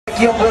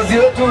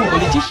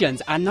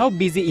Politicians are now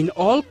busy in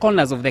all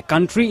corners of the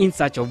country in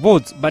search of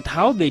votes, but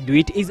how they do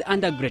it is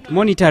under great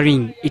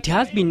monitoring. It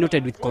has been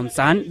noted with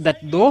concern that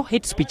though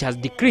hate speech has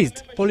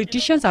decreased,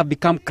 politicians have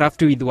become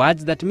crafty with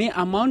words that may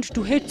amount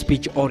to hate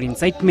speech or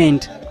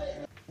incitement.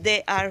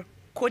 They are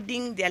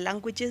coding their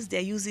languages,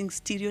 they're using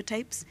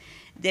stereotypes,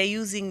 they're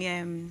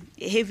using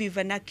heavy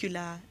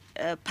vernacular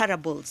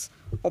parables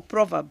or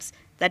proverbs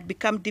that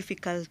become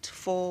difficult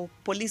for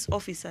police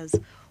officers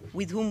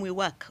with whom we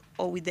work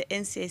or with the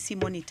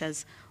NCIC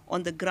monitors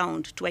on the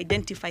ground to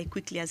identify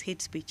quickly as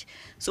hate speech.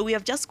 So we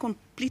have just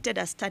completed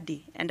a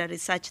study and a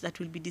research that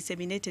will be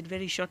disseminated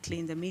very shortly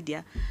in the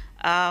media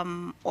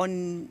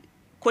on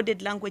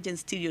coded language and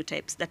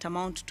stereotypes that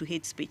amount to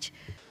hate speech.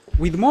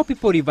 With more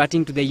people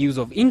reverting to the use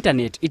of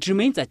internet, it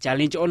remains a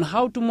challenge on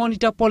how to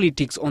monitor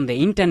politics on the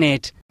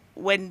internet.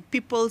 When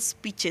people's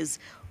speeches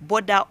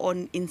border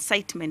on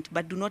incitement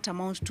but do not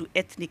amount to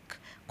ethnic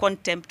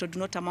contempt or do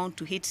not amount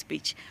to hate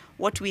speech,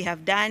 what we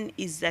have done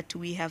is that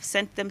we have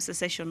sent them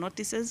cessation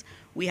notices.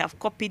 We have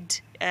copied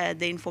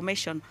the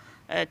information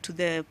to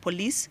the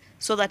police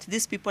so that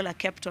these people are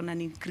kept on an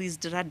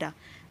increased radar.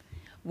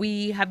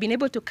 We have been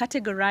able to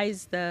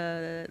categorize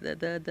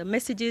the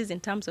messages in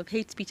terms of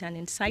hate speech and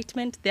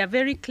incitement. They are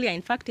very clear.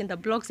 In fact, in the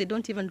blogs, they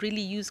don't even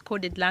really use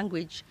coded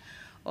language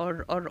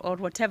or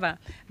whatever.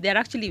 They're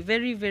actually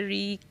very,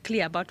 very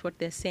clear about what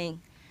they're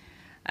saying.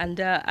 And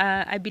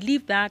I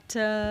believe that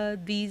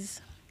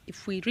these,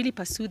 if we really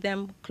pursue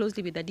them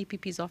closely with the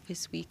DPP's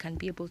office, we can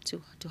be able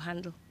to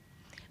handle.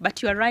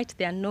 But you are right,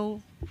 there are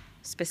no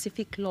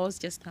specific laws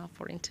just now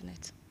for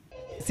internet.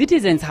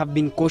 Citizens have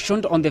been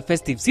cautioned on the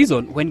festive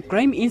season when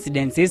crime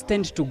incidences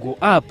tend to go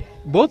up.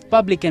 Both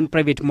public and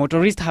private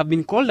motorists have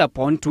been called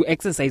upon to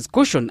exercise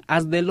caution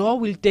as the law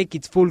will take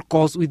its full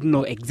course with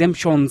no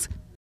exemptions.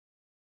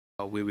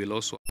 We will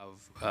also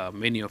have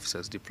many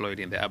officers deployed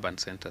in the urban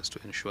centers to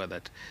ensure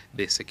that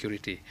the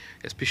security,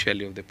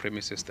 especially of the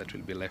premises that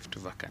will be left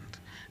vacant.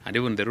 And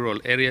even the rural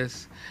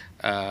areas,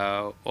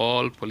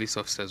 all police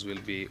officers will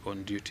be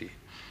on duty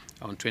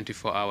on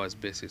 24 hours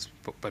basis,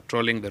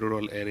 patrolling the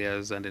rural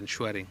areas and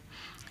ensuring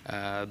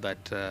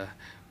that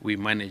we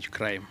manage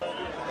crime.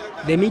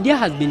 The media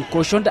has been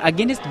cautioned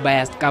against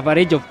biased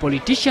coverage of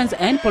politicians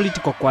and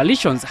political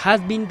coalitions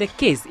has been the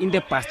case in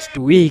the past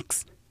 2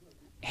 weeks.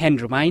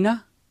 Henry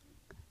Minor,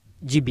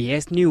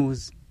 GBS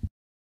News.